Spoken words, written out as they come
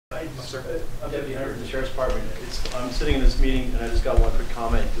Officer. I'm Deputy Hunter from the Sheriff's Department. I'm sitting in this meeting and I just got one quick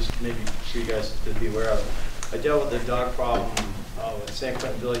comment, just maybe for you guys to be aware of. I dealt with the dog problem with San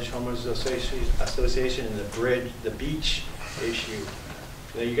Quentin Village Homeowners Association and the beach issue.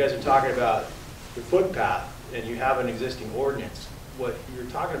 Now you guys are talking about the footpath and you have an existing ordinance. What you're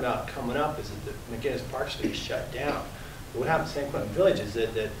talking about coming up is that the McGinnis Park Street is shut down. But what happened to San Quentin Village is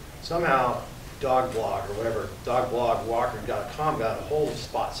that somehow Dog Blog or whatever, dogblogwalker.com got a hold of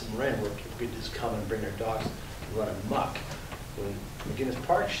spots in Marin where people could just come and bring their dogs and run amok. When McGinnis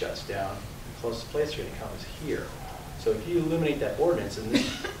Park shuts down, the closest place you're going to come is here. So if you eliminate that ordinance and this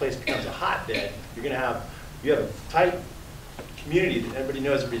place becomes a hotbed, you have a tight community that everybody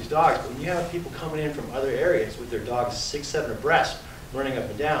knows everybody's dogs, but when you have people coming in from other areas with their dogs 6, 7 abreast running up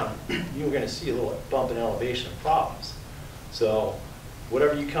and down, you're going to see a little bump in elevation of problems. So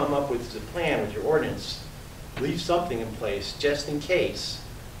whatever you come up with as a plan with your ordinance, leave something in place just in case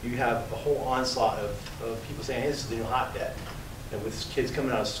you have a whole onslaught of people saying, hey, this is the new hotbed. And with kids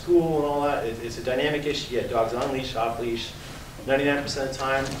coming out of school and all that, it's a dynamic issue. You get dogs on leash, off leash. 99% of the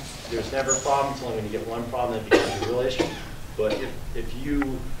time, there's never a problem. It's only when you get one problem that becomes a real issue. But if you,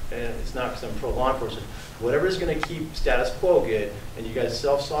 and it's not because I'm pro law enforcement, whatever is going to keep status quo good, and you guys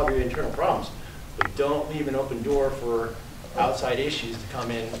self-solve your internal problems, but don't leave an open door for outside issues to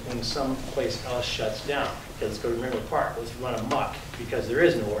come in when some place else shuts down. Okay, let's go to Marinwood Park. Let's run amok because there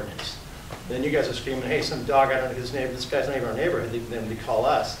is no ordinance. Then you guys are screaming, hey, some dog, I don't know his name, this guy's not even our neighborhood. Then they call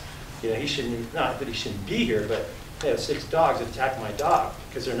us. You know, he shouldn't, not that he shouldn't be here, but they have 6 dogs that attack my dog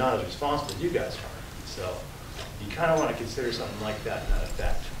because they're not as responsible as you guys are. So you kind of want to consider something like that in that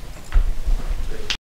effect.